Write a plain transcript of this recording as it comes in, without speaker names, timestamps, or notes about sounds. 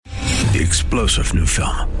The explosive new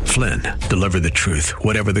film, Flynn, deliver the truth,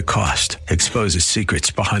 whatever the cost, exposes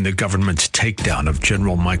secrets behind the government's takedown of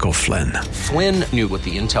General Michael Flynn. Flynn knew what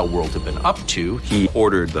the intel world had been up to. He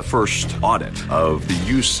ordered the first audit of the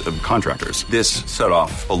use of contractors. This set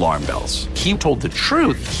off alarm bells. He told the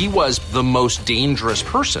truth. He was the most dangerous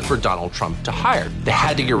person for Donald Trump to hire. They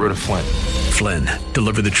had to get rid of Flynn. Flynn,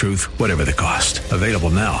 deliver the truth, whatever the cost. Available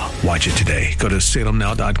now. Watch it today. Go to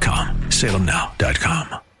salemnow.com.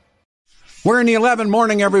 salemnow.com. We're in the 11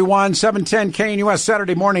 morning, everyone. 710 KNUS,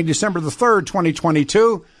 Saturday morning, December the 3rd,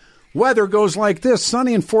 2022. Weather goes like this.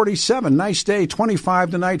 Sunny and 47. Nice day. 25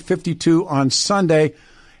 tonight, 52 on Sunday.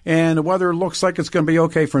 And the weather looks like it's going to be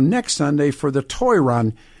okay for next Sunday for the toy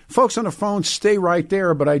run. Folks on the phone, stay right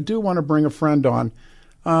there. But I do want to bring a friend on.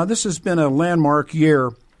 This has been a landmark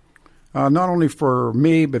year, not only for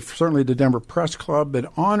me, but certainly the Denver Press Club,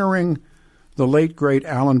 but honoring the late, great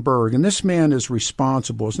Alan Berg. And this man is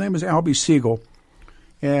responsible. His name is Albie Siegel.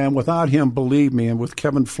 And without him, believe me, and with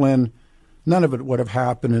Kevin Flynn, none of it would have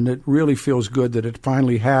happened. And it really feels good that it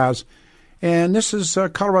finally has. And this is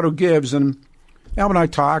Colorado Gives. And Al and I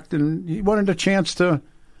talked, and he wanted a chance to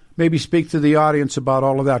maybe speak to the audience about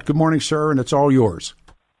all of that. Good morning, sir, and it's all yours.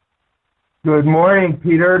 Good morning,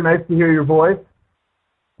 Peter. Nice to hear your voice.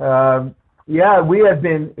 Yeah, we have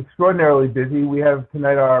been extraordinarily busy. We have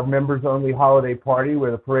tonight our members-only holiday party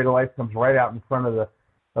where the Parade of Lights comes right out in front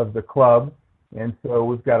of the club, and so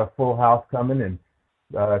we've got a full house coming. And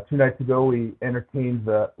 2 nights ago, we entertained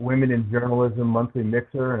the Women in Journalism monthly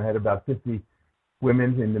mixer and had about 50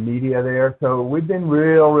 women in the media there. So we've been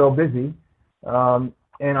real busy, and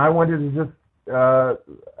I wanted to just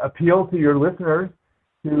appeal to your listeners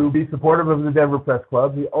to be supportive of the Denver Press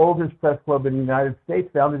Club, the oldest press club in the United States,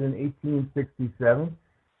 founded in 1867,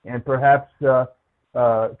 and perhaps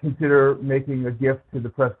consider making a gift to the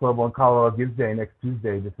Press Club on Colorado Gives Day next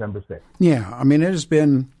Tuesday, December 6th. Yeah, I mean, it has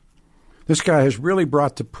been, this guy has really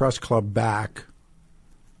brought the Press Club back,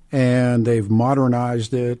 and they've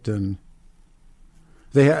modernized it, and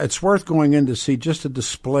it's worth going in to see just a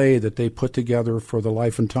display that they put together for the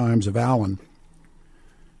life and times of Alan.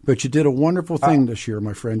 But you did a wonderful thing this year,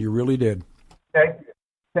 my friend. You really did.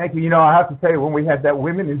 Thank you. You know, I have to tell you, when we had that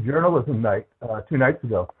Women in Journalism night 2 nights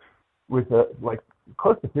ago, with like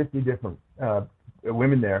close to 50 different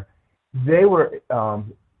women there, they were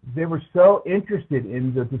so interested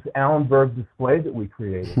in this Alan Berg display that we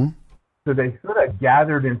created. Mm-hmm. So they sort of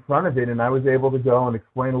gathered in front of it, and I was able to go and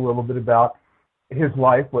explain a little bit about his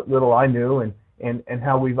life, what little I knew, and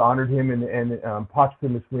how we've honored him and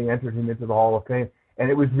posthumously entered him into the Hall of Fame. And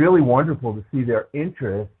it was really wonderful to see their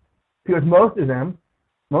interest, because most of them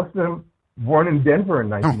born in Denver in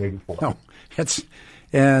 1984. No. That's,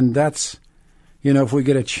 you know, if we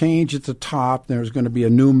get a change at the top, there's going to be a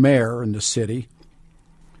new mayor in the city,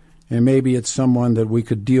 and maybe it's someone that we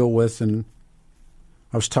could deal with. And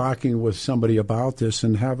I was talking with somebody about this,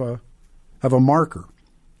 and have a marker,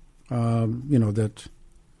 that,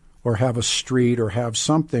 or have a street, or have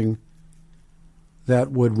something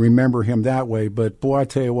that would remember him that way. But boy, I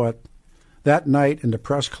tell you what, that night in the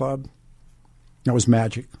Press Club, that was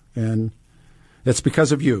magic, and it's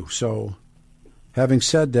because of you. So, having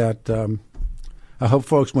said that, I hope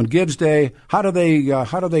folks, when Gives Day, how do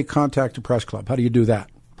they contact the Press Club? How do you do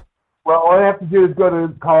that? Well, all they have to do is go to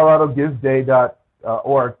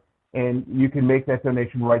coloradogivesday.org, and you can make that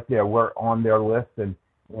donation right there. We're on their list, and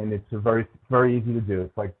it's very, very easy to do.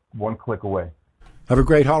 It's like one click away. Have a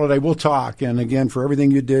great holiday. We'll talk. And again, for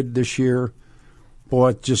everything you did this year,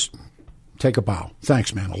 boy, just take a bow.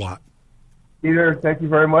 Thanks, man, a lot. Peter, thank you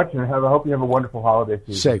very much, and I hope you have a wonderable holiday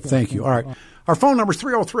season. Safe. Thank you. All right. Our phone number is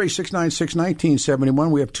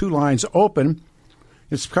 303-696-1971. We have 2 lines open.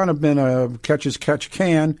 It's kind of been a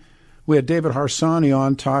catch-as-catch-can. We had David Harsanyi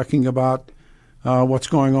on talking about what's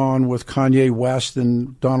going on with Kanye West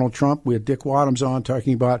and Donald Trump. We had Dick Wadhams on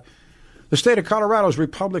talking about the state of Colorado's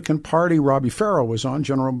Republican Party. Robbie Farrow was on,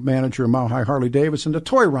 general manager of Mile High Harley-Davidson. The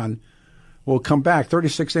toy run will come back,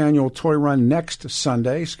 36th annual toy run next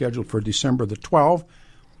Sunday, scheduled for December the 12th.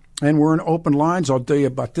 And we're in open lines. I'll tell you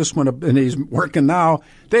about this one, and he's working now.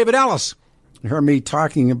 David Ellis. You heard me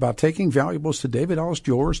talking about taking valuables to David Ellis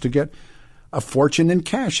Jewelers to get a fortune in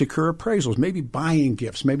cash, secure appraisals, maybe buying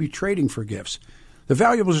gifts, maybe trading for gifts. The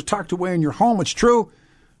valuables are tucked away in your home. It's true.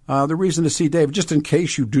 The reason to see David, just in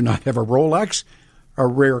case you do not have a Rolex, a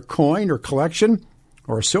rare coin or collection,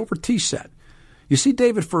 or a silver tea set. You see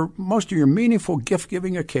David for most of your meaningful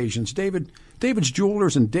gift-giving occasions. David's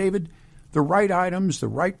Jewelers, and David, the right items, the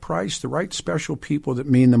right price, the right special people that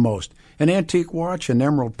mean the most. An antique watch, an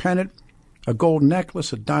emerald pendant, a gold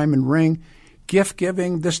necklace, a diamond ring. gift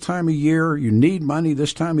giving this time of year. You need money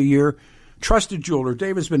this time of year. Trusted jeweler.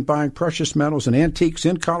 David's been buying precious metals and antiques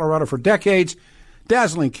in Colorado for decades.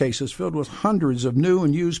 Dazzling cases filled with hundreds of new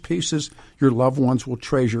and used pieces your loved ones will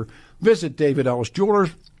treasure. Visit David Ellis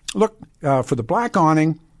Jewelers. Look for the black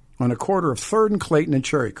awning on a corner of 3rd and Clayton and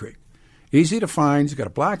Cherry Creek. Easy to find. He's got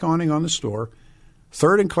a black awning on the store.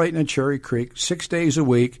 3rd and Clayton and Cherry Creek, 6 days a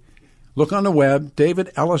week. Look on the web, David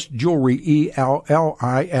Ellis Jewelry,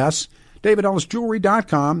 ELLIS,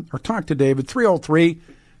 DavidEllisJewelry.com, or talk to David,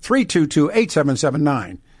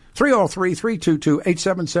 303-322-8779.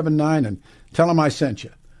 303-322-8779, and tell him I sent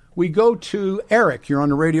you. We go to Eric. You're on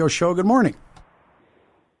the radio show. Good morning.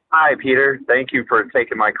 Hi, Peter. Thank you for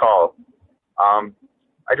taking my call. I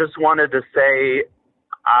just wanted to say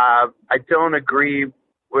I don't agree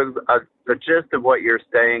with the gist of what you're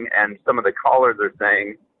saying and some of the callers are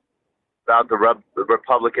saying about the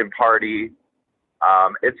Republican Party.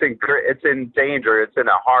 It's in danger. It's in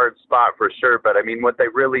a hard spot for sure. But, I mean, what they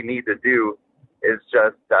really need to do is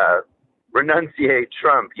just renunciate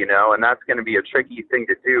Trump, and that's going to be a tricky thing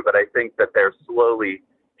to do. But I think that they're slowly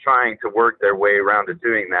trying to work their way around to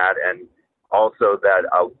doing that. And also that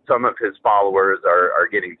some of his followers are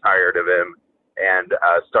getting tired of him and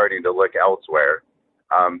starting to look elsewhere.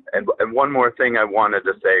 And one more thing I wanted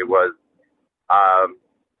to say was,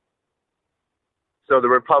 so the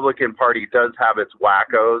Republican Party does have its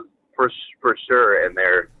wackos for sure, and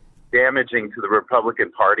they're damaging to the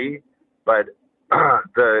Republican Party. But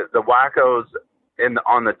the wackos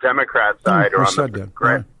on the Democrat side or on the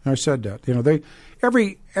Democrat. I said that. They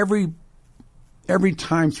every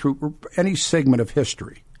time through any segment of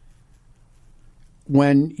history,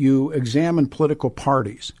 when you examine political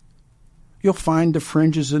parties, you'll find the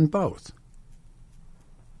fringes in both.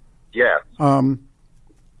 Yeah.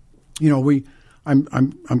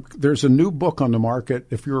 There's a new book on the market,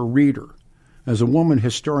 if you're a reader, as a woman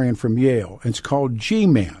historian from Yale. It's called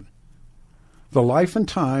G-Man, The Life and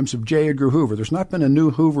Times of J. Edgar Hoover. There's not been a new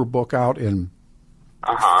Hoover book out in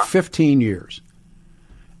 15 years.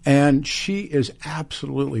 And she is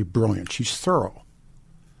absolutely brilliant. She's thorough.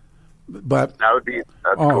 But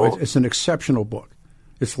that's cool. It's an exceptional book.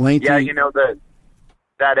 It's lengthy. Yeah,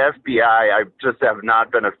 that FBI, I just have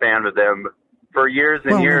not been a fan of them for years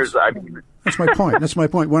and years. That's my point. That's my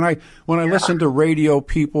point. When I listen to radio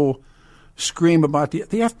people scream about the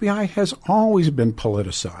FBI has always been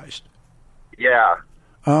politicized. Yeah.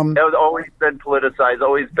 It has always been politicized,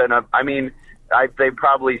 always been they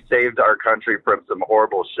probably saved our country from some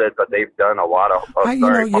horrible shit, but they've done a lot of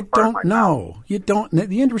you don't know. You don't.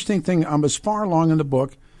 The interesting thing, I'm as far along in the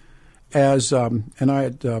book as, and I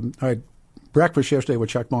had breakfast yesterday with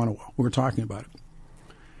Chuck Bonewell. We were talking about it.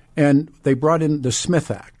 And they brought in the Smith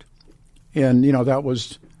Act. And, that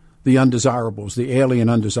was the undesirables, the alien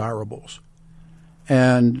undesirables.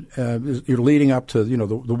 And you're leading up to,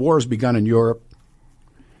 the war's begun in Europe.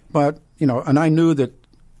 But, and I knew that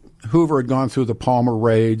Hoover had gone through the Palmer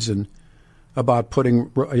raids and about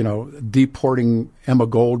deporting Emma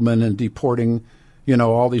Goldman and deporting,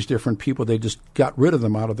 all these different people. They just got rid of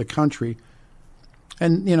them out of the country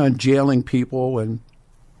and, jailing people. And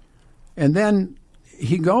then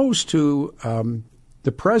he goes to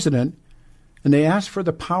the president and they ask for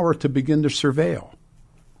the power to begin to surveil.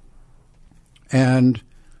 And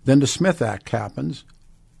then the Smith Act happens.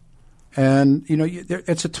 And,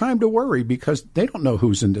 it's a time to worry because they don't know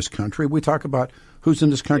who's in this country. We talk about who's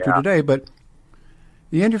in this country today. But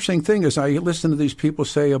the interesting thing is I listen to these people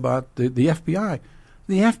say about the FBI.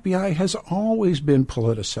 The FBI has always been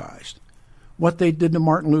politicized. What they did to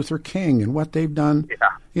Martin Luther King and what they've done,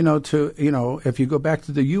 if you go back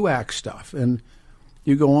to the UAC stuff and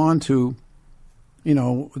you go on to,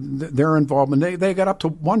 their involvement. They got up to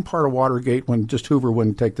one part of Watergate when just Hoover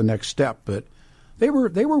wouldn't take the next step, but they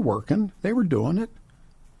were working. They were doing it.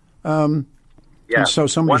 So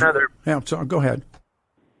so go ahead.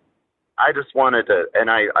 I just wanted to,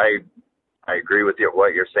 and I agree with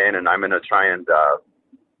what you're saying, and I'm going to try and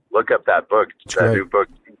look up that book, new book,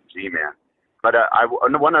 G-Man. But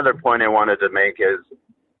one other point I wanted to make is,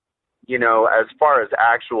 as far as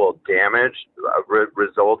actual damage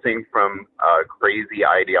resulting from crazy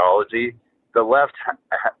ideology, the left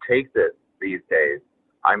takes it these days.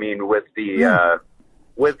 I mean, with their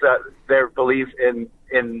belief in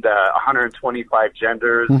the 125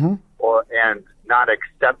 genders, and not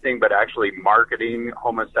accepting but actually marketing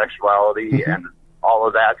homosexuality and all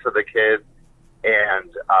of that to the kids. And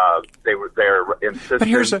their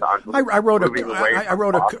insistence on I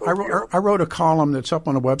wrote a column that's up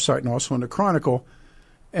on the website and also in the Chronicle,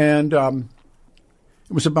 and it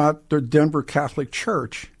was about the Denver Catholic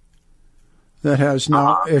Church that has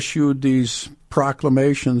now issued these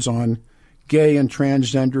proclamations on gay and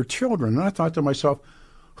transgender children. And I thought to myself,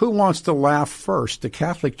 who wants to laugh first, the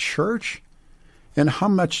Catholic Church? And how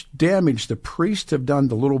much damage the priests have done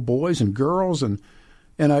to little boys and girls, and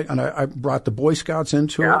I brought the Boy Scouts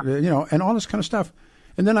into it, and all this kind of stuff.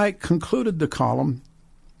 And then I concluded the column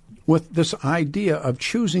with this idea of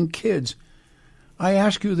choosing kids. I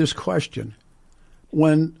ask you this question.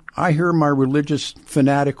 When I hear my religious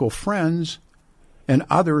fanatical friends and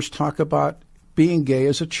others talk about being gay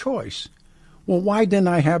as a choice, well, why didn't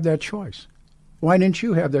I have that choice? Why didn't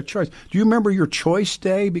you have that choice? Do you remember your choice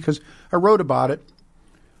day? Because I wrote about it.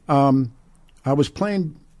 I was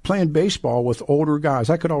playing baseball with older guys.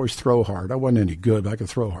 I could always throw hard. I wasn't any good, but I could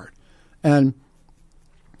throw hard. And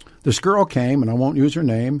this girl came, and I won't use her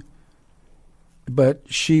name, but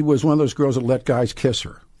she was one of those girls that let guys kiss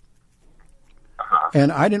her.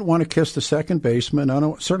 And I didn't want to kiss the second baseman. I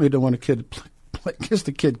certainly didn't want to kiss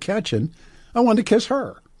the kid catching. I wanted to kiss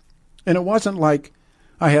her. And it wasn't like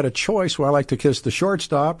I had a choice where I like to kiss the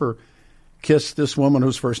shortstop or kiss this woman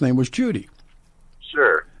whose first name was Judy.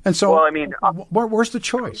 Sure. And so, well, I mean, where's the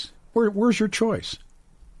choice? Where's your choice?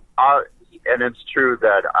 And it's true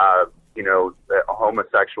that, that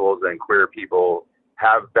homosexuals and queer people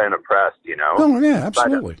have been oppressed, Oh, yeah,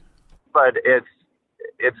 absolutely. But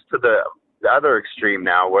it's to the other extreme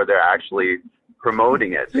now where they're actually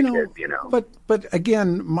promoting it to kids, But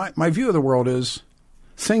again, my view of the world is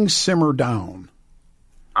things simmer down.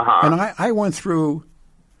 And I went through,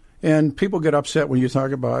 and people get upset when you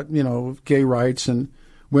talk about, gay rights and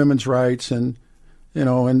women's rights and,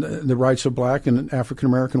 and the rights of black and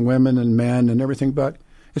African-American women and men and everything. But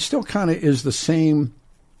it still kind of is the same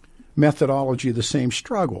methodology, the same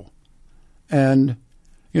struggle. And,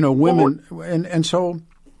 women, and so,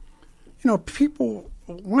 people,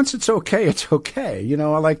 once it's okay, it's okay.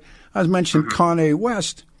 I was mentioning Kanye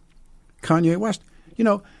West,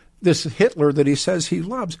 this Hitler that he says he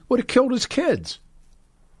loves would have killed his kids.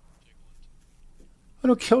 Would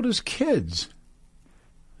have killed his kids.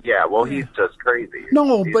 Yeah, well, he's just crazy.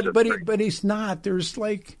 No, but he's not. There's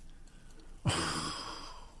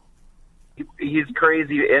he's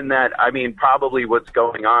crazy in that. I mean, probably what's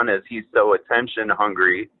going on is he's so attention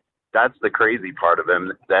hungry. That's the crazy part of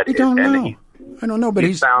him. That I don't know, but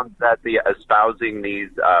he's found that the espousing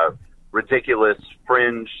these ridiculous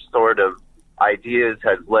fringe sort of ideas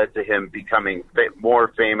has led to him becoming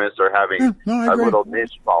more famous or having a little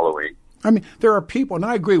niche following. I mean, there are people, and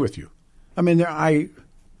I agree with you. I mean,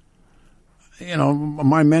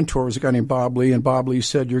 my mentor was a guy named Bob Lee, and Bob Lee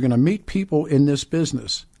said, you're going to meet people in this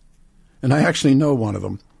business. And I actually know one of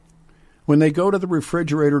them. When they go to the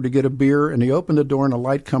refrigerator to get a beer and they open the door and the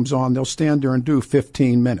light comes on, they'll stand there and do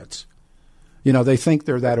 15 minutes. They think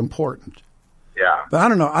they're that important. Yeah. But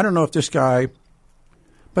I don't know if this guy,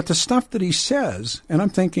 but the stuff that he says, and I'm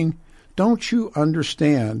thinking, don't you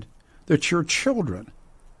understand that your children,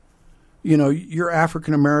 you're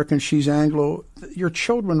African American, she's Anglo, your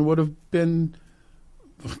children would have been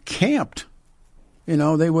camped.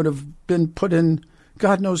 They would have been put in,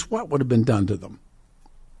 God knows what would have been done to them.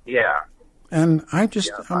 Yeah. And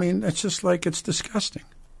it's just it's disgusting.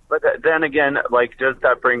 But then again, just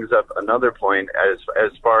that brings up another point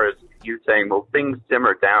as far as you saying, well, things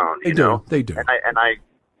simmer down, They do. And I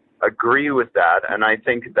agree with that. And I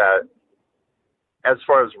think that as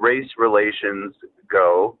far as race relations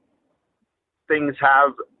go, things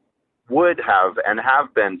would have and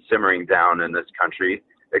have been simmering down in this country,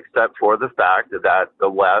 except for the fact that the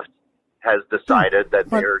left has decided that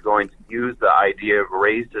they are going to use the idea of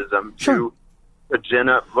racism to gin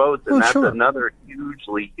up votes, and that's another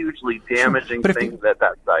hugely, hugely damaging thing that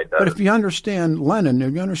side does. But if you understand Lenin,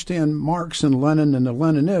 if you understand Marx and Lenin and the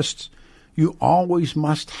Leninists, you always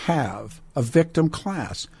must have a victim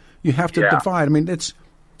class. You have to divide. I mean, it's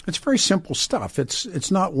very simple stuff.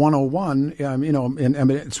 It's not 101.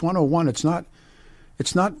 It's 101.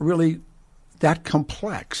 It's not really that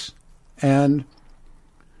complex,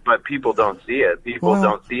 But people don't see it. People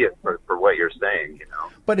don't see it for what you're saying,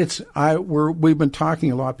 But we've been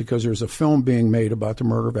talking a lot because there's a film being made about the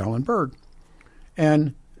murder of Alan Berg.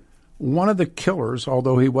 And one of the killers,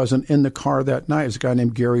 although he wasn't in the car that night, is a guy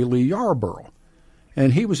named Gary Lee Yarborough.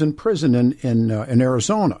 And he was in prison in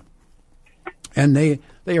Arizona. And they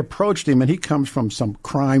approached him, and he comes from some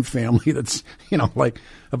crime family that's, like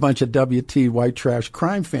a bunch of WT white trash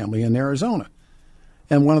crime family in Arizona.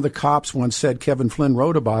 And one of the cops once said, Kevin Flynn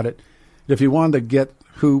wrote about it, that if you wanted to get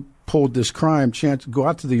who pulled this crime, go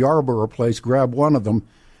out to the Yarborough place, grab one of them,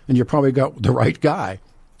 and you probably got the right guy.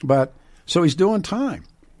 But so he's doing time.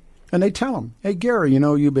 And they tell him, hey, Gary,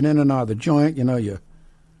 you've been in and out of the joint,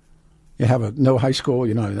 you You have no high school,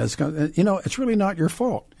 that's it's really not your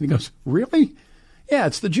fault. And he goes, really? Yeah,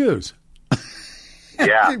 it's the Jews.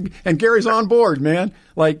 Yeah. And Gary's on board, man.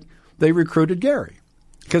 Like, they recruited Gary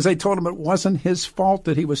because they told him it wasn't his fault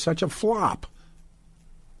that he was such a flop.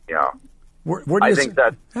 Yeah. Where do you think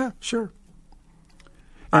that. Yeah, sure.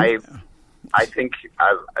 I think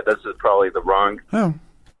this is probably the wrong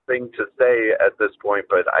thing to say at this point,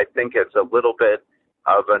 but I think it's a little bit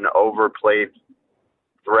of an overplayed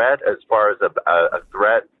threat as far as a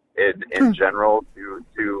threat in general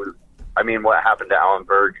to I mean, what happened to Alan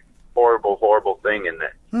Berg, horrible thing,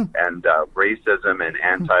 and racism and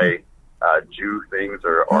anti-Jew things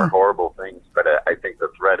are horrible things, but I think the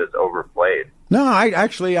threat is overplayed. No, I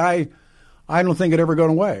don't think it ever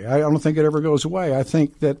goes away. I don't think it ever goes away. I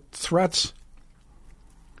think that threats,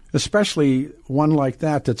 especially one like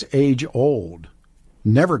that's age old,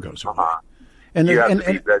 never goes away. And you have to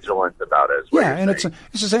be vigilant about it. Yeah, and it's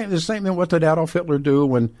the same thing. What did Adolf Hitler do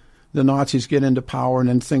when the Nazis get into power and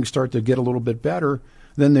then things start to get a little bit better?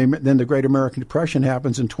 Then the Great American Depression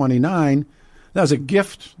happens in 1929. That was a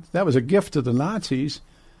gift. That was a gift to the Nazis.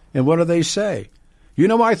 And what do they say? You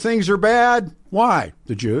know why things are bad? Why?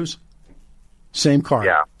 The Jews. Same card.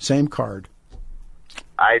 Yeah. Same card.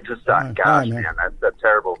 I just thought, man, that's a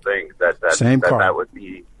terrible thing. That would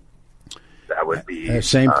be. That would be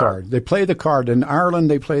same card. They play the card. In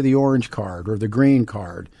Ireland, they play the orange card or the green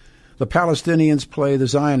card. The Palestinians play the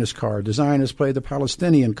Zionist card. The Zionists play the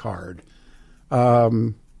Palestinian card.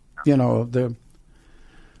 The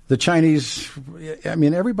Chinese. I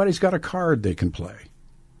mean, everybody's got a card they can play.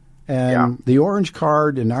 And the orange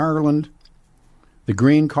card in Ireland, the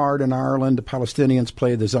green card in Ireland, the Palestinians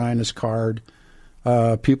play the Zionist card.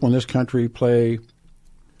 People in this country play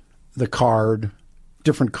the card.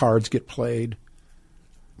 Different cards get played.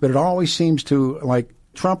 But it always seems to, like,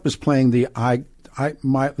 Trump is playing the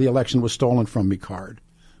election was stolen from me card,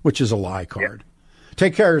 which is a lie card. Yeah.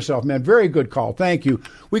 Take care of yourself, man. Very good call. Thank you.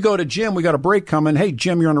 We go to Jim. We got a break coming. Hey,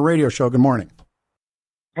 Jim, you're on the radio show. Good morning.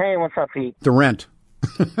 Hey, what's up, Pete? The rent.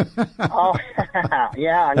 Oh,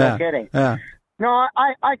 yeah, no kidding. Yeah. No,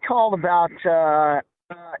 I called about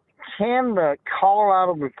can the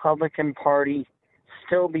Colorado Republican Party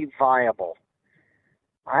still be viable?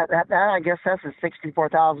 I guess that's a $64,000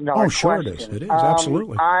 question. Oh, sure it is. It is,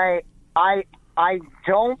 absolutely. I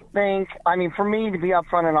don't think, I mean, for me, to be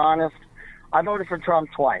upfront and honest, I voted for Trump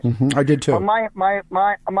twice. Mm-hmm. I did too. But my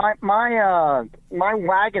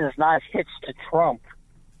wagon is not hitched to Trump.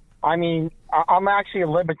 I mean, I'm actually a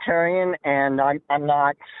libertarian, and I'm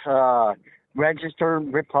not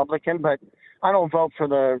registered Republican, but I don't vote for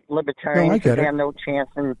the Libertarians because they have no chance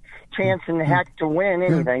in heck to win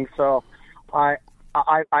anything. So I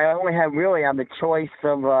only have the choice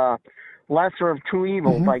of lesser of two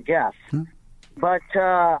evils, I guess. But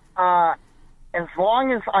as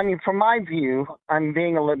long as, I mean, from my view, I'm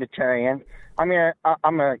being a libertarian. I mean,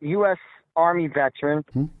 I'm a U.S. Army veteran.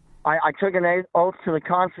 I took an oath to the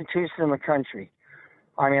Constitution of the country.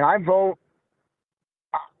 I mean, I vote.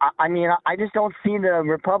 I just don't see the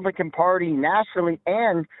Republican Party nationally,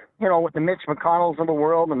 and with the Mitch McConnells of the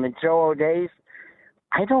world and the Joe O'Days,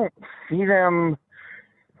 I don't see them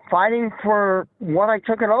fighting for what I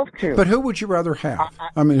took an oath to. But who would you rather have?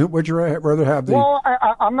 I mean, who would you rather have? Well,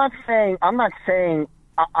 I'm not saying.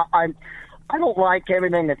 I don't like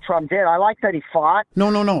everything that Trump did. I like that he fought. No.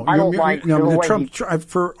 I don't like the way Trump.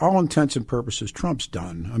 For all intents and purposes, Trump's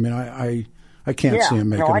done. I mean, I can't see him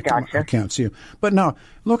making. No, I gotcha. I can't see him. But now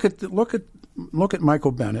look at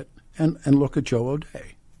Michael Bennet and look at Joe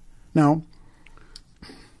O'Dea. Now,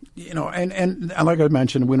 and like I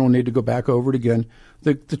mentioned, we don't need to go back over it again.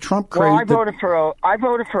 The Trump craze. Well, I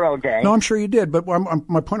voted for O'Dea. No, I'm sure you did. But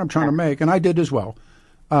my point I'm trying to make, and I did as well.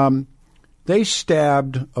 They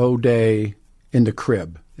stabbed O'Dea in the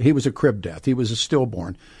crib. He was a crib death. He was a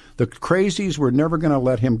stillborn. The crazies were never going to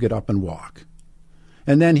let him get up and walk.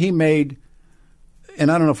 And then he made, and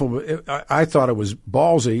I don't know if I thought it was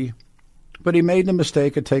ballsy, but he made the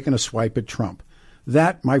mistake of taking a swipe at Trump.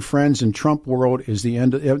 That, my friends, in Trump world is the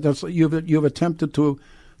end. You've attempted to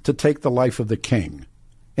take the life of the king,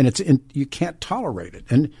 and you can't tolerate it.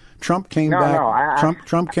 And Trump came back.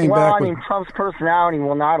 Trump came back. Well, I mean, Trump's personality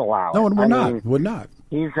will not allow it. No, it would not.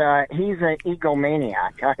 He's an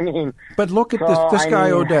egomaniac. I mean, but look at this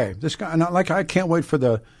guy O'Dea. This guy, and I can't wait for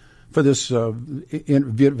this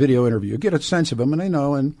video interview. Get a sense of him,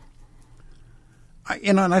 and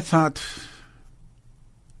I thought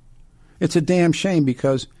it's a damn shame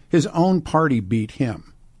because his own party beat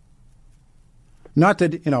him. Not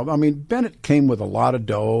that I mean, Bennett came with a lot of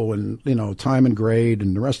dough and time and grade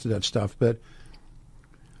and the rest of that stuff, but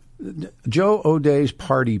Joe O'Day's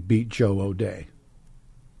party beat Joe O'Day.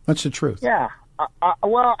 That's the truth. Yeah.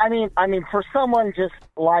 Well, I mean, for someone just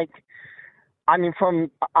like, I am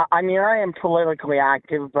politically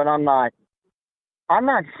active, but I'm not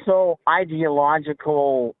so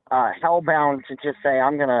ideological, hellbound to just say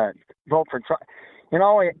I'm going to vote for Trump. You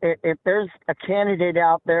know, if there's a candidate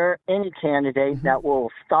out there, any candidate that will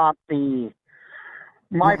stop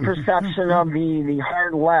my perception of the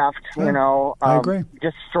hard left, I agree.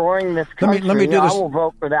 Destroying this country, let me do this. I will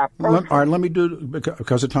vote for that person. All right, let me do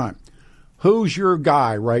because of time. Who's your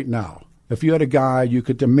guy right now? If you had a guy, you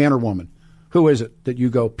could, a man or woman, who is it that you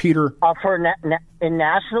go, Peter? For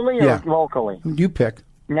nationally or locally? You pick.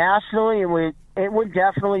 Nationally, it would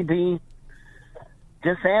definitely be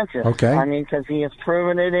DeSantis. Okay. I mean, because he has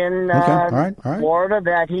proven it in all right. Florida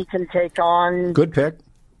that he can take on good pick.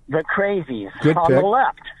 The crazies good on pick. the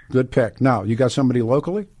left. Good pick. Now, you got somebody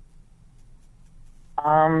locally?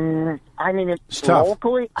 It's tough.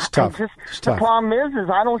 Locally, it's tough. The problem is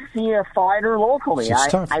I don't see a fighter locally. It's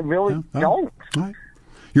tough. I really don't. All right.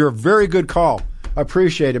 You're a very good call. I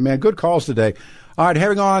appreciate it, man. Good calls today. All right,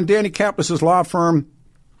 having on Danny Kaplis' law firm.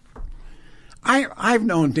 I've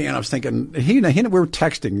known Dan. I was thinking, we were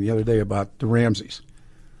texting the other day about the Ramseys.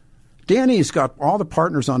 Danny's got all the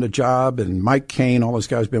partners on the job, and Mike Kane, all those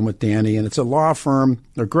guys been with Danny, and it's a law firm.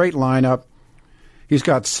 They're a great lineup. He's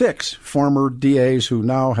got 6 former DAs who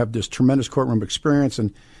now have this tremendous courtroom experience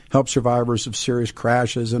and help survivors of serious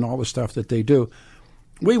crashes and all the stuff that they do.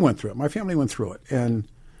 We went through it. My family went through it. And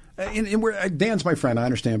Dan's my friend, I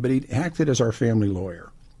understand, but he acted as our family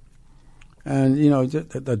lawyer. And,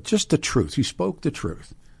 just the truth. He spoke the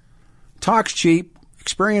truth. Talk's cheap.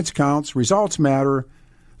 Experience counts. Results matter.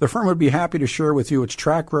 The firm would be happy to share with you its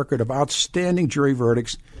track record of outstanding jury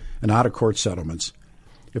verdicts and out-of-court settlements.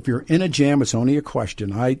 If you're in a jam, it's only a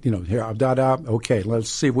question. Okay, let's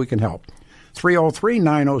see if we can help.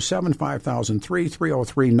 303-907-5003,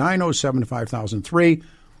 303-907-5003.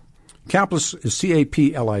 Kaplis is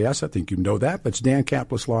C-A-P-L-I-S. I think you know that, but it's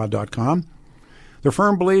DanKaplisLaw.com. The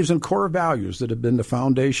firm believes in core values that have been the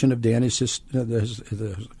foundation of Danny's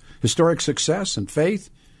historic success and faith,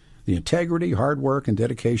 the integrity, hard work, and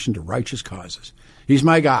dedication to righteous causes. He's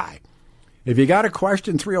my guy. If you got a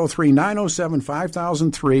question,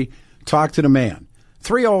 303-907-5003, talk to the man.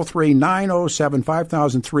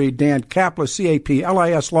 303-907-5003, Dan Kaplis,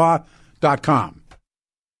 C-A-P-L-I-S Law.com.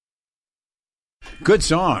 Good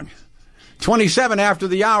song. 27 after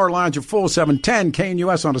the hour, lines are full, 710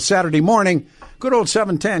 KNUS on a Saturday morning. Good old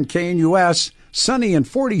 710 KNUS, sunny and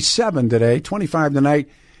 47 today, 25 tonight,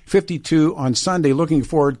 52 on Sunday. Looking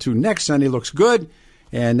forward to next Sunday. Looks good.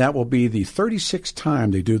 And that will be the 36th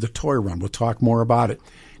time they do the toy run. We'll talk more about it.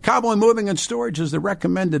 Cowboy Moving and Storage is the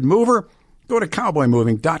recommended mover. Go to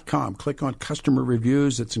cowboymoving.com. Click on customer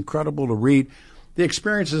reviews. It's incredible to read the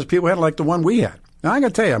experiences people had like the one we had. Now, I got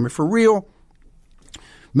to tell you, for real,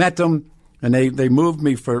 met them, and they moved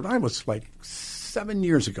me I was like 7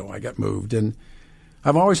 years ago I got moved. And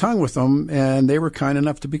I've always hung with them, and they were kind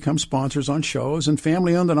enough to become sponsors on shows, and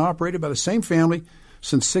family-owned and operated by the same family.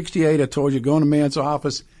 Since 68, I told you, go in a man's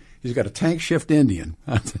office. He's got a tank shift Indian.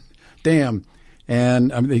 Damn. And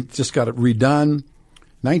they just got it redone.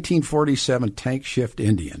 1947 tank shift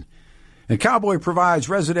Indian. And Cowboy provides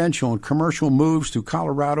residential and commercial moves to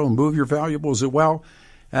Colorado and move your valuables as well.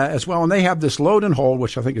 And they have this load and hold,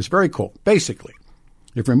 which I think is very cool. Basically,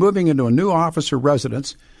 if you're moving into a new office or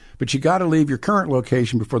residence, but you got to leave your current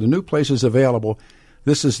location before the new place is available,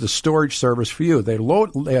 this is the storage service for you. They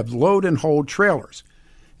have load and hold trailers.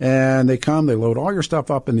 And they load all your stuff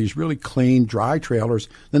up in these really clean, dry trailers.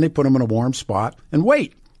 Then they put them in a warm spot and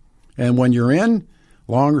wait. And when you're in,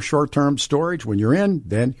 long or short-term storage, when you're in,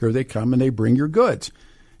 then here they come and they bring your goods.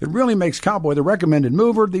 It really makes Cowboy the recommended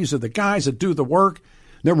mover. These are the guys that do the work.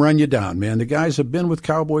 They'll run you down, man. The guys have been with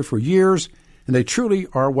Cowboy for years, and they truly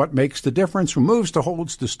are what makes the difference from moves to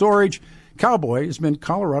holds to storage. Cowboy has been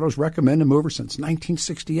Colorado's recommended mover since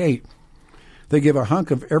 1968. They give a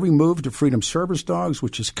hunk of every move to Freedom Service Dogs,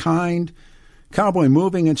 which is kind. Cowboy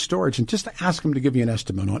Moving and Storage. And just to ask them to give you an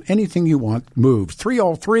estimate on anything you want moved.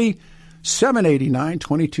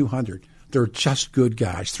 303-789-2200. They're just good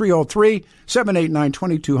guys.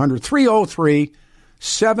 303-789-2200.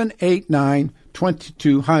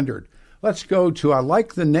 303-789-2200. Let's go to, I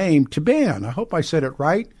like the name, Taban. I hope I said it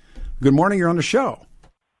right. Good morning. You're on the show.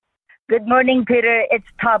 Good morning, Peter. It's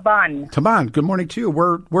Taban. Taban, good morning to you.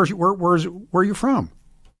 Where are you from?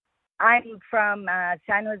 I'm from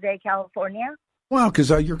San Jose, California. Well, because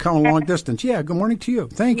you're calling long distance. Yeah, good morning to you.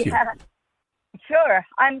 Thank you. Sure.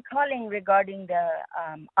 I'm calling regarding the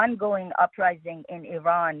ongoing uprising in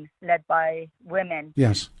Iran led by women.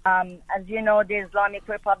 Yes. As you know, the Islamic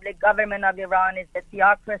Republic government of Iran is a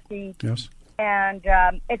theocracy. Yes. And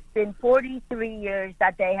it's been 43 years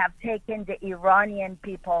that they have taken the Iranian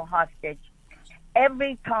people hostage.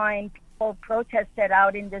 Every time people protested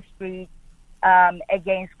out in the streets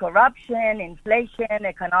against corruption, inflation,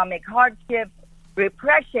 economic hardship,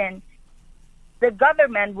 repression, the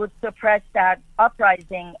government would suppress that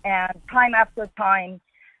uprising, and time after time,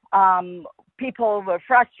 people were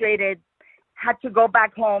frustrated, had to go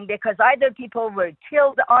back home because either people were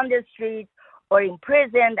killed on the streets or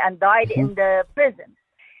imprisoned and died in the prisons.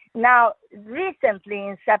 Now, recently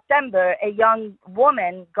in September, a young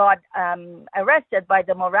woman got arrested by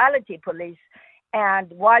the morality police,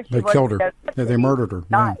 and while she was killed her. Yeah, they murdered her.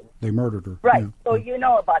 Died. Yeah, they murdered her. Right. Yeah. So you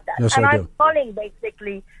know about that. Yes, and I I'm do. calling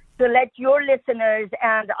basically to let your listeners,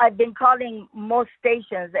 and I've been calling most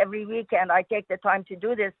stations every weekend. I take the time to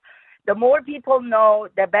do this. The more people know,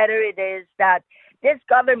 the better it is that this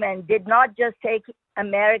government did not just take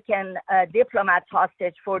American diplomats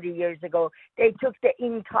hostage 40 years ago. They took the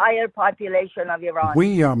entire population of Iran.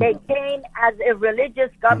 They came as a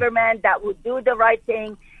religious government that would do the right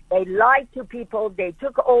thing. They lied to people. They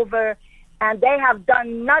took over, and they have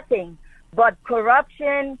done nothing but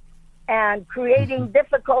corruption and creating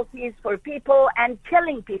difficulties for people and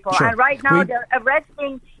killing people. Sure. And right now they're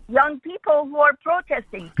arresting young people who are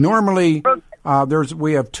protesting. Normally,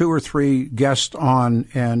 we have 2 or 3 guests on,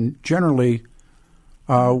 and generally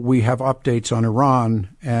we have updates on Iran,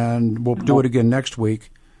 and we'll do it again next week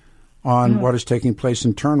on what is taking place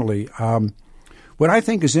internally. What I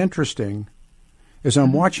think is interesting is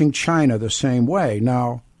I'm watching China the same way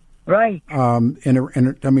now. Right. I mean,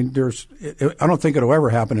 I don't think it'll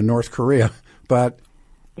ever happen in North Korea, but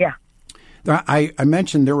yeah. I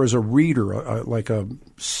mentioned there was a reader, like a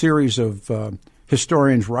series of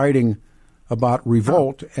historians writing about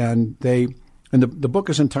revolt, and the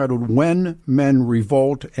book is entitled "When Men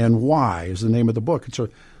Revolt and Why" is the name of the book.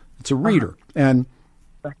 It's a reader, and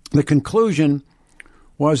the conclusion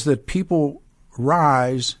was that people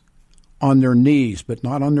rise on their knees, but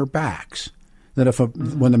not on their backs. That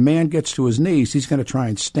when a man gets to his knees, he's going to try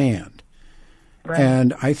and stand. Right.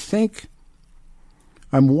 And I think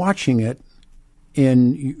I'm watching it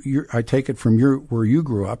I take it from where you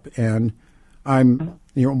grew up, and I'm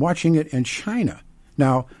watching it in China.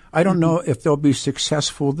 Now, I don't know if they'll be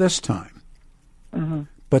successful this time,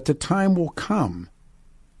 but the time will come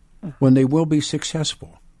when they will be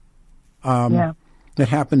successful. It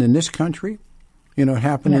happened in this country. It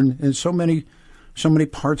happened in so many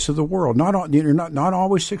parts of the world. You're not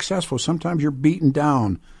always successful. Sometimes you're beaten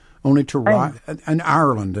down, only to rise. In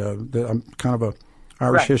Ireland, I'm kind of a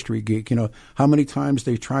Irish history geek. How many times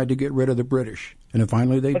they tried to get rid of the British, and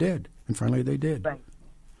finally they did. Right.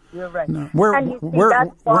 You're right. Now,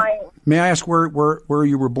 may I ask where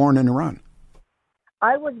you were born in Iran?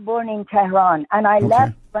 I was born in Tehran, and I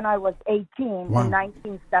left when I was 18 in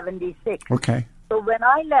 1976. Okay. So when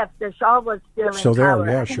I left, the Shah was still in power.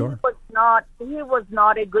 Yeah, sure. He was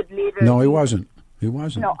not a good leader. No, he wasn't.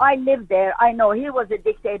 No, I lived there. I know he was a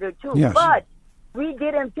dictator too. Yes. But we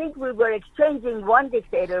didn't think we were exchanging one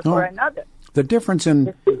dictator for another. The difference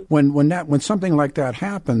in when something like that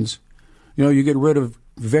happens, you get rid of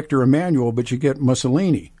Victor Emmanuel, but you get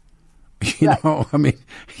Mussolini.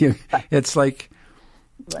 It's like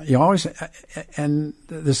you always, and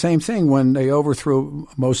the same thing when they overthrew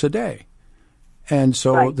Mossadegh. And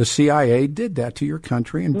so the CIA did that to your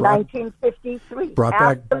country and 1953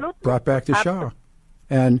 brought back the Shah.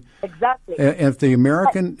 And exactly. If the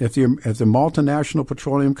multinational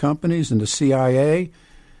petroleum companies and the CIA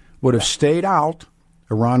would have stayed out,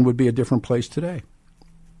 Iran would be a different place today.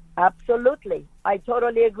 Absolutely, I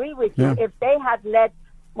totally agree with you. If they had let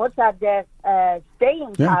Mossadegh stay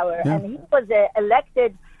in power, and he was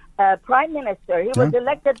elected prime minister, he was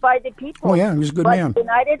elected by the people. Oh yeah, he was a good man. The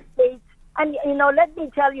United States. And, let me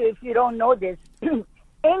tell you, if you don't know this,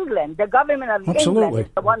 England, the government of England is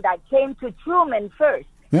the one that came to Truman first.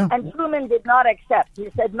 Yeah. And Truman did not accept. He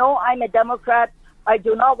said, no, I'm a Democrat. I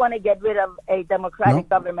do not want to get rid of a Democratic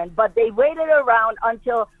government. But they waited around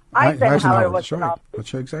until Eisenhower was in office.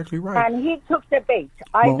 That's exactly right. And he took the bait.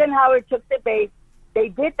 Eisenhower took the bait. They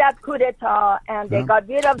did that coup d'etat, and they got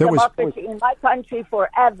rid of democracy in my country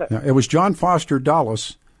forever. Yeah, it was John Foster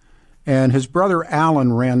Dulles. And his brother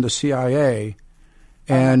Alan ran the CIA,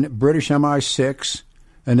 and British MI6,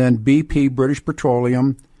 and then BP, British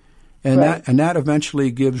Petroleum, and that eventually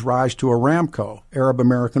gives rise to Aramco, Arab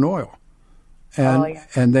American Oil,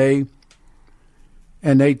 and they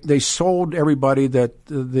and they sold everybody that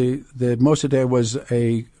the Mossadegh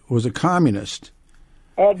was a communist.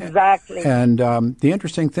 Exactly. And the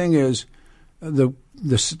interesting thing is the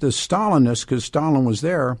Stalinists, because Stalin was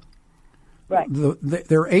there. Right.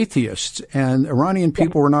 They're atheists, and Iranian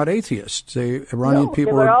people were not atheists. Iranian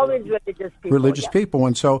people were always religious people. People,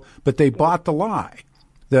 and so, but they bought the lie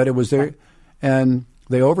that it was there, and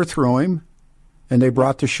they overthrew him, and they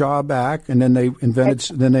brought the Shah back, and then they invented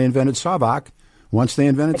Savak. Once they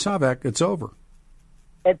invented Savak, it's over.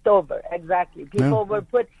 It's over, exactly. People were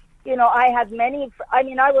put. I had many. I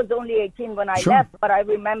was only 18 when I left, but I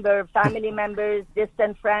remember family members,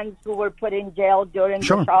 distant friends who were put in jail during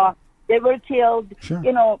the Shah. They were killed,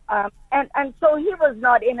 and so he was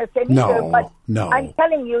not innocent either. But I'm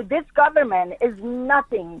telling you, this government is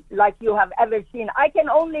nothing like you have ever seen. I can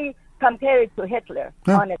only compare it to Hitler,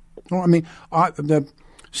 honestly. Well, the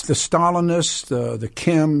Stalinists, the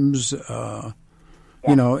Kims,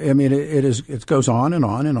 it goes on and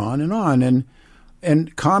on and on and on,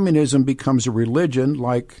 and communism becomes a religion,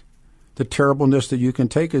 like the terribleness that you can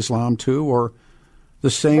take Islam to, or the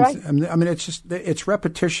same. Right. It's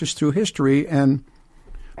repetitious through history,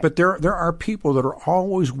 but there are people that are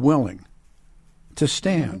always willing to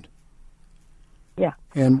stand. Yeah.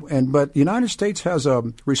 But the United States has a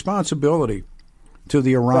responsibility to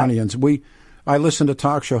the Iranians. Right. I listen to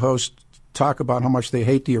talk show hosts talk about how much they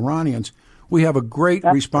hate the Iranians. We have a great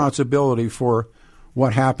responsibility for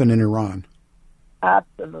what happened in Iran.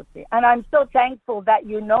 Absolutely. And I'm so thankful that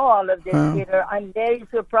you know all of this, Peter. I'm very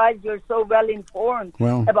surprised you're so well informed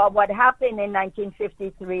about what happened in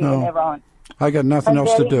 1953 in Iran. I got nothing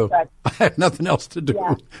else to do. I have nothing else to do.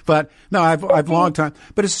 Yeah. But no, I've long time.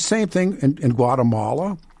 But it's the same thing in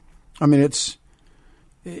Guatemala. It's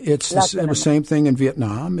the same thing in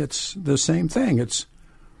Vietnam. It's the same thing. It's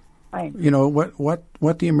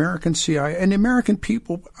what the American CIA and the American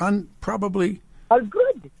people probably are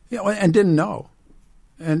good. And didn't know.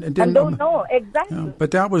 And don't know exactly. Yeah,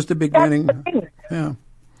 but that was the beginning. That's the thing. Yeah.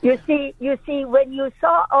 You see, when you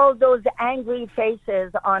saw all those angry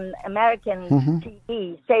faces on American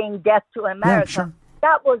TV saying "Death to America,"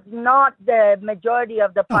 that was not the majority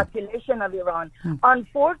of the population of Iran.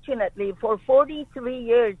 Unfortunately, for 43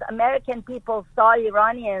 years, American people saw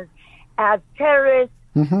Iranians as terrorists,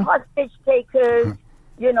 hostage takers,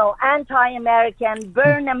 anti-American,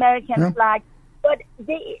 burn American flag. But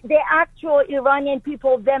the actual Iranian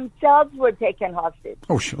people themselves were taken hostage.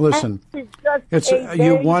 Oh, listen, it's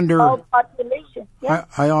you wonder. Population. Yeah.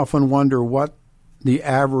 I often wonder what the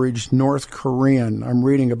average North Korean. I'm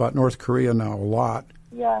reading about North Korea now a lot.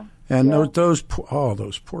 Yeah. And those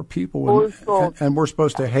poor people, and we're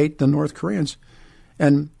supposed to hate the North Koreans.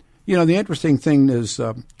 And the interesting thing is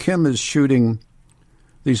Kim is shooting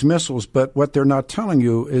these missiles, but what they're not telling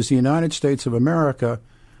you is the United States of America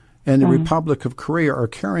and the Republic of Korea are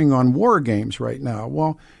carrying on war games right now.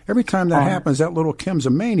 Well, every time that happens, that little Kim's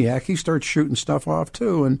a maniac. He starts shooting stuff off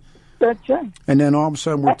too, and that's right. And then all of a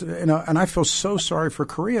sudden, and I feel so sorry for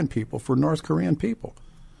Korean people, for North Korean people,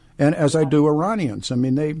 and as I do Iranians.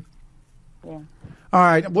 They. Yeah. All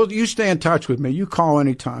right. Well, you stay in touch with me. You call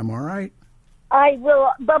anytime. All right. I will,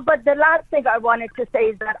 but the last thing I wanted to say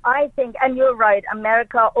is that I think, and you're right,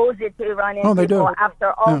 America owes it to Iranian people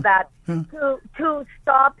after all that to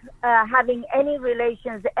stop having any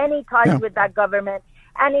relations, any ties with that government.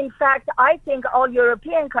 And in fact, I think all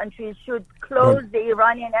European countries should close the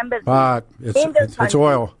Iranian embassy in their country. It's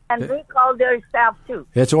oil. And recall their staff too.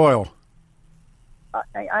 It's oil.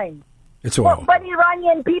 It's oil. But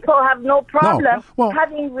Iranian people have no problem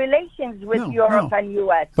having relations with Europe and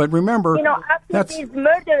U.S. But remember, after these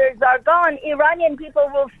murderers are gone, Iranian people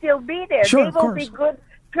will still be there. Sure, they will be good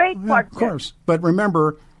trade partners. Of course. But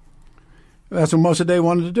remember, that's what Mossadegh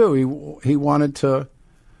wanted to do. He wanted to.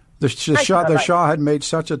 The Shah had made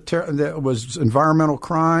such it was environmental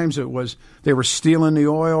crimes. They were stealing the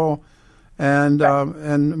oil, and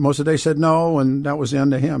Mossadegh said no, and that was the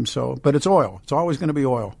end of him. So, but it's oil. It's always going to be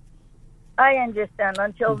oil. I understand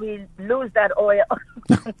until we lose that oil.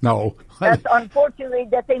 No. That's unfortunately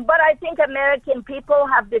the thing. But I think American people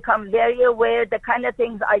have become very aware. The kind of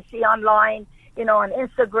things I see online, on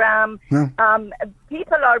Instagram,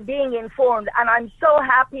 people are being informed. And I'm so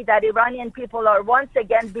happy that Iranian people are once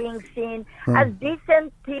again being seen as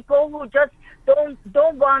decent people who just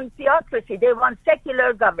don't want theocracy. They want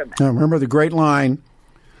secular government. Now, remember the great line,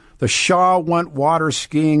 the Shah went water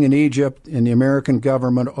skiing in Egypt, and the American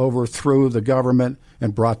government overthrew the government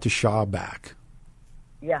and brought the Shah back.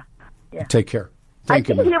 Yeah. Take care. Thank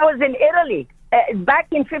you. I think he was in Italy back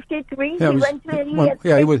in '53. He went to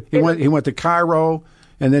Italy. He went to Cairo,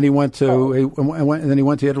 And then he went to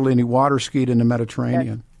Italy and he water skied in the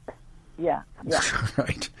Mediterranean. Yeah.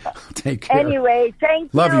 Right. Take care. Anyway,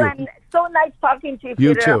 thank Love you. and so nice talking to you,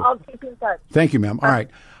 You Peter. too. I'll keep in touch. Thank you, ma'am. All right.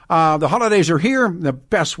 The holidays are here. The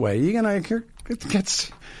best way. You're going to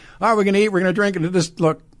get. All right, we're going to eat. We're going to drink. And just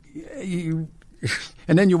look. And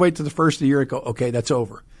then you wait to the first of the year and go, okay, that's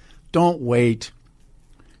over. Don't wait.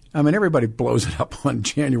 I mean, everybody blows it up on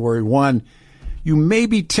January 1. You may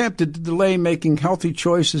be tempted to delay making healthy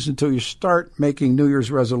choices until you start making New Year's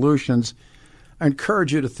resolutions. I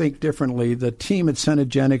encourage you to think differently. The team at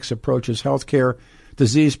Cenegenics approaches healthcare,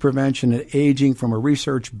 disease prevention, and aging from a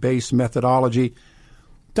research-based methodology.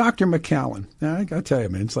 Dr. McCallum, I got to tell you,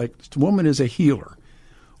 man, it's like this woman is a healer.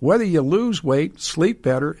 Whether you lose weight, sleep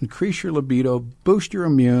better, increase your libido, boost your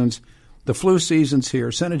immunes, the flu season's here,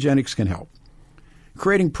 Cenegenics can help.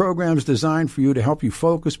 Creating programs designed for you to help you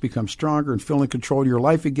focus, become stronger, and feel in control of your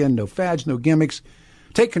life again. No fads, no gimmicks.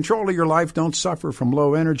 Take control of your life. Don't suffer from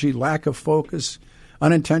low energy, lack of focus,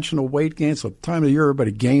 unintentional weight gain. It's the time of the year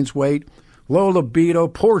everybody gains weight, low libido,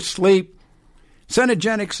 poor sleep.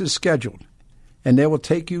 Cenegenics is scheduled, and they will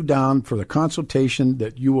take you down for the consultation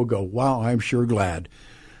that you will go, wow, I'm sure glad.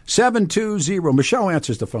 720, Michelle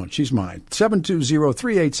answers the phone. She's mine.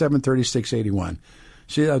 720-387-3681.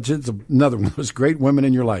 It's another one of those great women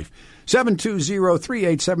in your life.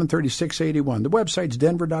 720-387-3681. The website's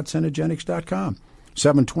denver.cenegenics.com.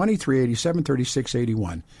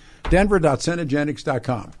 720-387-3681.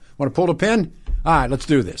 denver.cenegenics.com. Want to pull the pin? All right, let's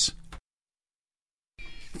do this.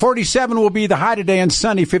 47 will be the high today and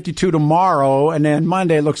sunny, 52 tomorrow. And then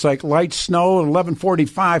Monday looks like light snow,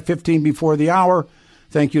 11:45, 15 before the hour.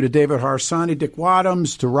 Thank you to David Harsani, Dick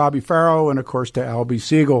Wadhams, to Robbie Farrow, and, of course, to Albie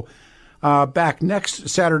Siegel. Back next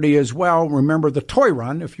Saturday as well. Remember the Toy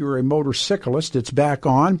Run. If you're a motorcyclist, it's back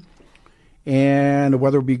on. And the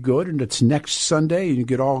weather will be good. And it's next Sunday. You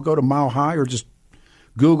can all go to Mile High or just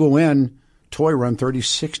Google in Toy Run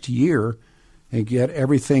 36th year and get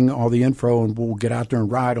everything, all the info, and we'll get out there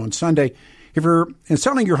and ride on Sunday. If you're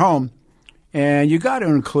selling your home, and you got to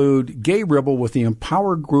include Gay Ribble with the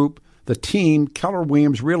Empower Group, the team, Keller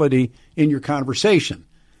Williams Realty in your conversation.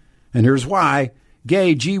 And here's why.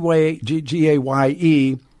 Gay,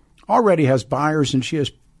 G-A-Y-E, already has buyers, and she has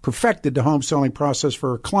perfected the home selling process for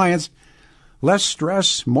her clients. Less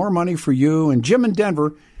stress, more money for you. And Jim in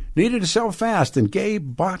Denver needed to sell fast, and Gay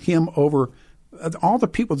bought him over all the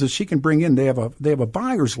people that she can bring in. They have a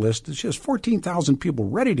buyer's list. She has 14,000 people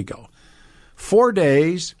ready to go. 4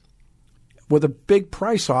 days with a big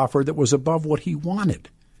price offer that was above what he wanted.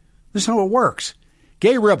 This is how it works.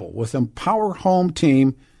 Gay Ribble with Empower Home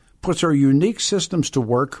Team puts our unique systems to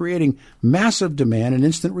work, creating massive demand and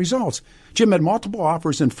instant results. Jim had multiple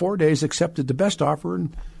offers in 4 days, accepted the best offer,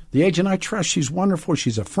 and the agent I trust, she's wonderful.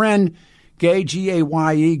 She's a friend. Gay,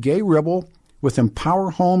 G-A-Y-E, Gay Ribble with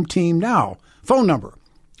Empower Home Team now. Phone number,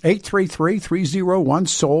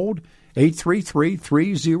 833-301-SOLD,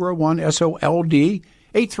 833-301-SOLD,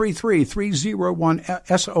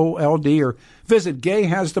 833-301-SOLD, or visit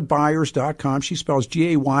gayhasthebuyers.com. She spells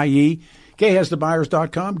G-A-Y-E.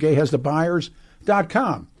 Gayhasthebuyers.com,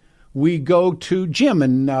 gayhasthebuyers.com. We go to Jim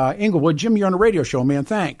in Inglewood. Jim, you're on a radio show, man.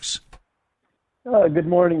 Thanks. Good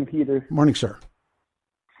morning, Peter. Morning, sir.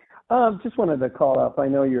 Just wanted to call up. I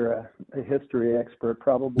know you're a history expert,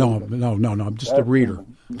 probably. No. I'm just a reader.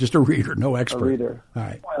 Just a reader, no expert. A reader. All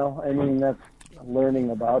right. Well, I mean, that's learning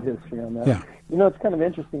about history on that. Yeah. You know, it's kind of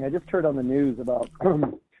interesting. I just heard on the news about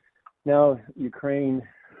now Ukraine.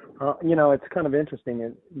 It's kind of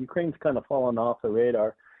interesting. Ukraine's kind of fallen off the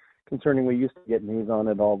radar concerning we used to get news on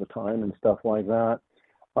it all the time and stuff like that.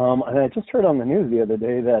 And I just heard on the news the other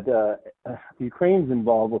day that Ukraine's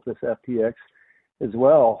involved with this FTX as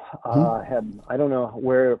well. I don't know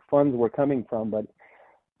where funds were coming from, but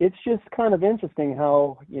it's just kind of interesting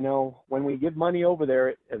how, when we give money over there,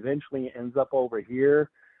 it eventually ends up over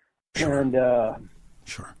here. Sure. And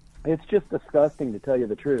sure. It's just disgusting, to tell you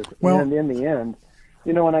the truth. Well, and in the end,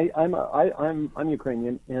 and I'm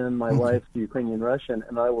Ukrainian, and my wife's Ukrainian Russian,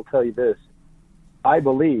 and I will tell you this: I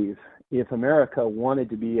believe if America wanted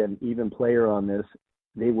to be an even player on this,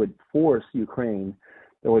 they would force Ukraine.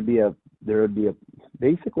 There would be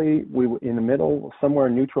basically we were in the middle, somewhere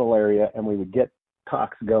neutral area, and we would get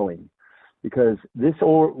talks going, because this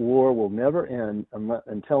war will never end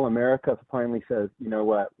until America finally says, you know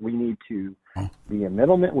what, we need to be a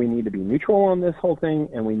middleman, we need to be neutral on this whole thing,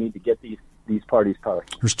 and we need to get these parties talking.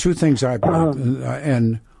 There's two things I brought,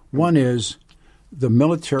 and one is the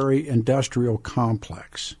military-industrial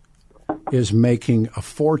complex is making a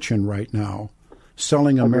fortune right now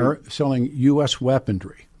selling U.S.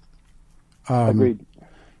 weaponry. Agreed.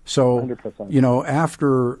 So, 100%.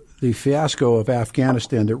 After the fiasco of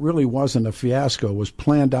Afghanistan, that really wasn't a fiasco, it was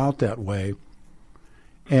planned out that way.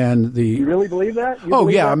 And you really believe that?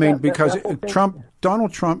 Because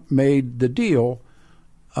Donald Trump made the deal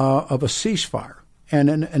of a ceasefire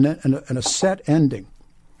and a set ending.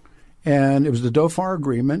 And it was the Dhofar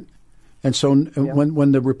Agreement. And so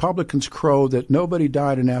when the Republicans crowed that nobody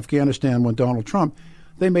died in Afghanistan when Donald Trump,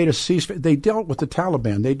 they made a ceasefire. They dealt with the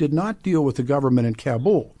Taliban. They did not deal with the government in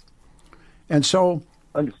Kabul. And so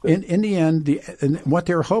in the end, and what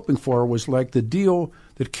they were hoping for was like the deal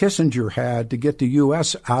that Kissinger had to get the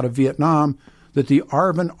U.S. out of Vietnam, that the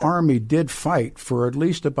ARVN Army did fight for at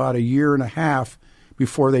least about a year and a half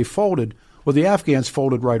before they folded. Well, the Afghans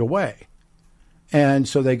folded right away. And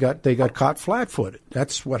so they got caught flat-footed.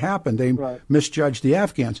 That's what happened. They misjudged the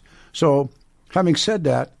Afghans. So having said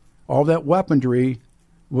that, all that weaponry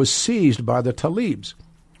was seized by the Talibs.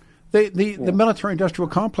 The military-industrial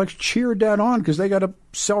complex cheered that on because they got to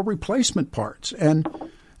sell replacement parts. And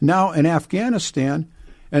now in Afghanistan,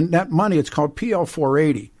 and that money, it's called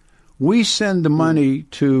PL-480. We send the money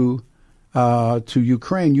to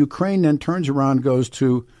Ukraine. Ukraine then turns around and goes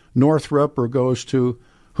to Northrop or goes to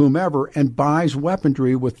whomever and buys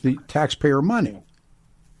weaponry with the taxpayer money.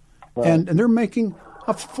 Right. And they're making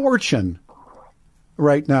a fortune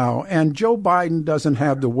right now. And Joe Biden doesn't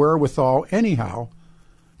have the wherewithal anyhow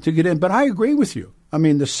to get in. But I agree with you. I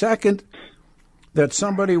mean, the second that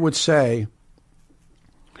somebody would say,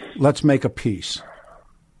 let's make a peace.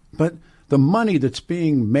 But the money that's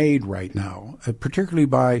being made right now, particularly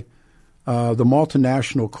by the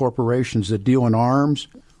multinational corporations that deal in arms,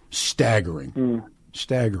 staggering.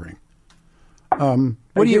 Staggering. What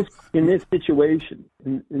do you in this situation?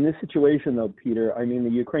 In this situation, though, Peter, I mean, the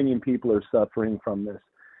Ukrainian people are suffering from this,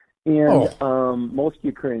 and most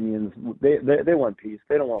Ukrainians they want peace.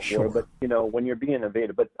 They don't want war. But when you're being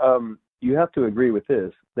invaded, but you have to agree with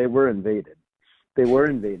this: they were invaded. They were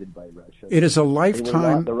invaded by Russia. It is a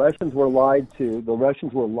lifetime. The Russians were lied to. The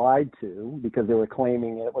Russians were lied to because they were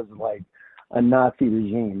claiming it was like a Nazi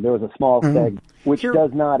regime. There was a small segment which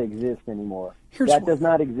does not exist anymore. That does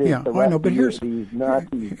not exist. Yeah, I know, but here was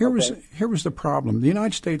the problem. The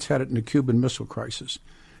United States had it in the Cuban Missile Crisis.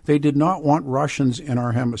 They did not want Russians in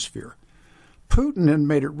our hemisphere. Putin had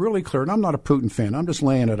made it really clear, and I'm not a Putin fan, I'm just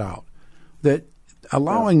laying it out, that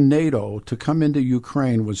allowing NATO to come into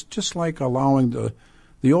Ukraine was just like allowing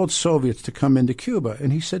the old Soviets to come into Cuba.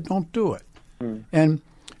 And he said, don't do it. And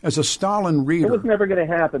as a Stalin reader... It was never going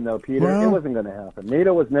to happen, though, Peter. It wasn't going to happen.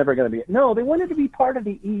 NATO was never going to be... No, they wanted to be part of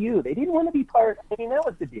the EU. They didn't want to be part... I mean, that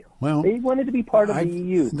was the deal. Well, they wanted to be part of the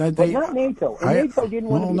EU, but not NATO. And NATO didn't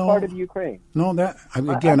want to be part of Ukraine. No,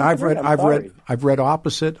 I've read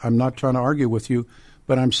opposite. I'm not trying to argue with you,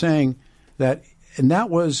 but I'm saying that... And that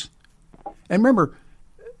was... And remember,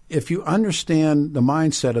 if you understand the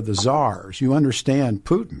mindset of the czars, you understand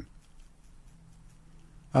Putin.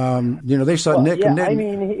 They saw Nick. Yeah, I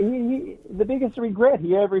mean, the biggest regret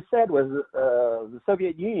he ever said was the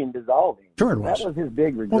Soviet Union dissolving. Sure, it was. That was his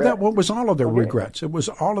big regret. Well, that was all of their regrets. It was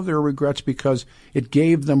all of their regrets because it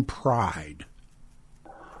gave them pride.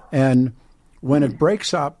 And when it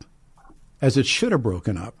breaks up, as it should have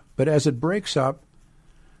broken up, but as it breaks up,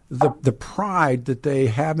 the pride that they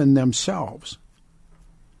have in themselves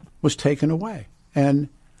was taken away. And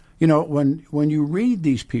when you read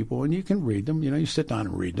these people, and you can read them, you sit down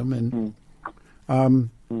and read them, and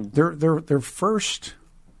they're first.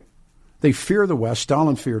 They fear the West.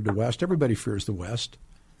 Stalin feared the West. Everybody fears the West.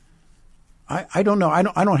 I don't know. I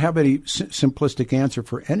don't have any simplistic answer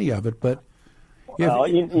for any of it, but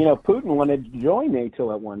Putin wanted to join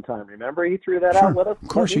NATO at one time. Remember, he threw that out. Let us. Of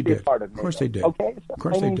course he did. Part of course they did. Okay. Of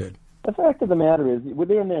course they did. The fact of the matter is,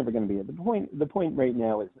 they're never going to be. The point right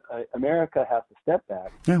now is America has to step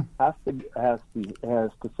back. Yeah. Has to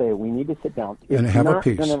say we need to sit down and have a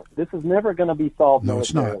peace. This is never going to be solved. No,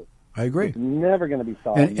 it's not. I agree. It's never going to be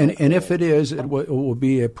solved. And if it is, it will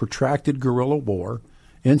be a protracted guerrilla war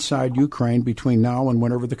inside Ukraine between now and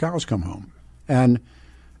whenever the cows come home. And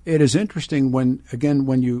it is interesting when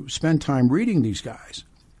you spend time reading these guys.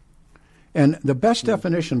 And the best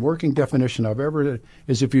working definition I've ever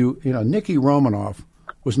is if Nicky Romanov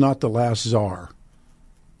was not the last czar.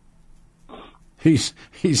 He's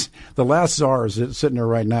the last czar is sitting there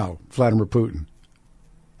right now, Vladimir Putin.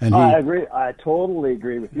 And I agree. I totally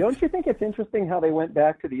agree with you. Don't you think it's interesting how they went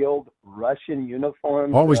back to the old Russian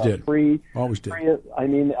uniforms? Always did. Always did. I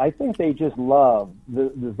mean, I think they just love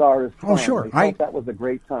the czar's time. Oh, sure. I thought that was a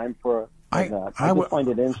great time for that. I just find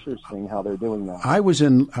it interesting how they're doing that. I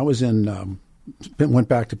went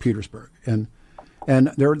back to Petersburg, and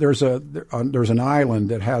And there's an island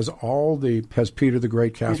that has Peter the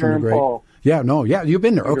Great, Catherine the Great. Paul. Yeah, you've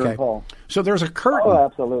been there. Peter Okay. and Paul. So there's a curtain. Oh,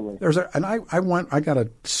 absolutely. I got a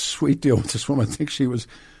sweet deal with this woman. I think she was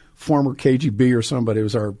former KGB or somebody. It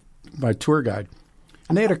was my tour guide.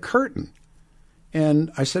 And they had a curtain.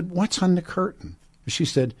 And I said, "What's on the curtain?" She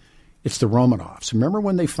said, "It's the Romanovs." Remember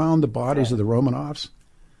when they found the bodies of the Romanovs?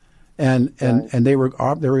 And they were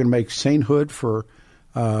going to make sainthood for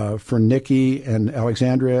Nikki and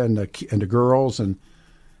Alexandria and the girls,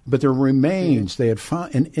 but their remains they had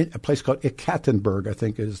found in a place called Ekaterinburg, I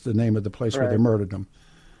think is the name of the place where they murdered them,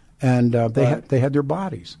 and they had their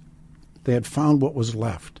bodies. They had found what was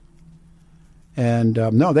left, and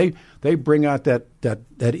they bring out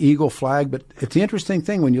that eagle flag. But it's the interesting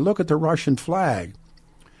thing when you look at the Russian flag,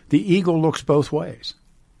 the eagle looks both ways.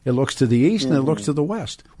 It looks to the east and it looks to the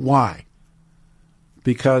west. Why?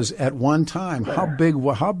 Because at one time, how big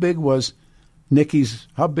was Nikki's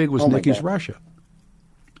Russia?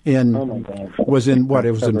 Was in what?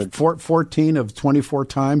 It was in 14 of 24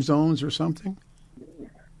 time zones or something.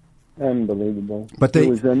 Unbelievable. But it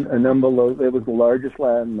was it was the largest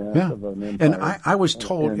land mass of an empire. And I was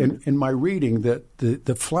told in my reading that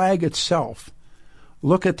the flag itself.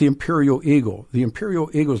 Look at the imperial eagle. The imperial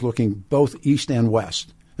eagle is looking both east and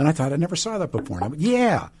west. And I thought I never saw that before. And I went,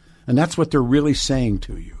 yeah. And that's what they're really saying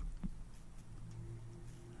to you.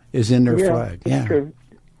 Is in their flag. It's true.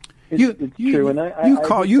 It's true.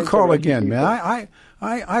 And you call again, man.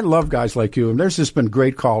 I love guys like you. And there's just been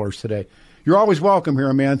great callers today. You're always welcome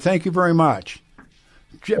here, man. Thank you very much.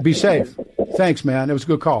 Be safe. Thanks, man. It was a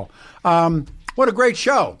good call. What a great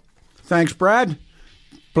show. Thanks, Brad.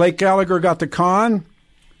 Blake Gallagher got the con.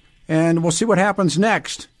 And we'll see what happens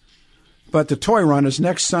next. But the toy run is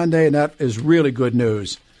next Sunday, and that is really good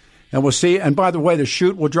news. And we'll see. And by the way, the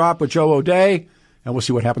shoot will drop with Joe O'Day, and we'll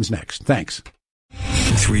see what happens next. Thanks.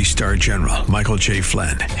 3-star General Michael J.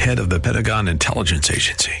 Flynn, head of the Pentagon Intelligence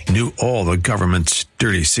Agency, knew all the government's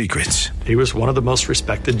dirty secrets. He was one of the most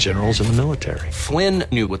respected generals in the military. Flynn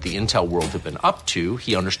knew what the intel world had been up to.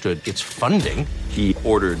 He understood its funding. He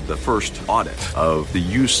ordered the first audit of the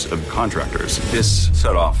use of contractors. This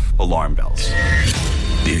set off alarm bells.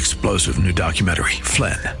 The explosive new documentary,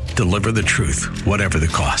 Flynn, Deliver the Truth, Whatever the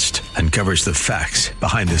Cost, uncovers the facts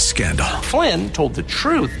behind this scandal. Flynn told the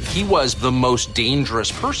truth. He was the most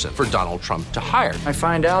dangerous person for Donald Trump to hire. I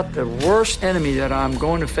find out the worst enemy that I'm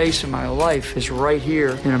going to face in my life is right here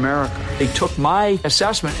in America. They took my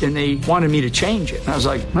assessment and they wanted me to change it. And I was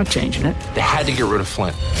like, I'm not changing it. They had to get rid of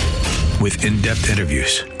Flynn. With in-depth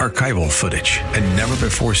interviews, archival footage, and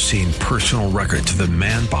never-before-seen personal records of the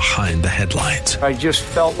man behind the headlines. I just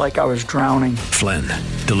felt like I was drowning. Flynn,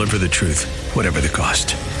 Deliver the Truth, Whatever the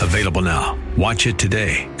Cost. Available now. Watch it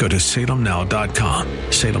today. Go to salemnow.com.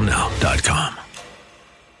 salemnow.com.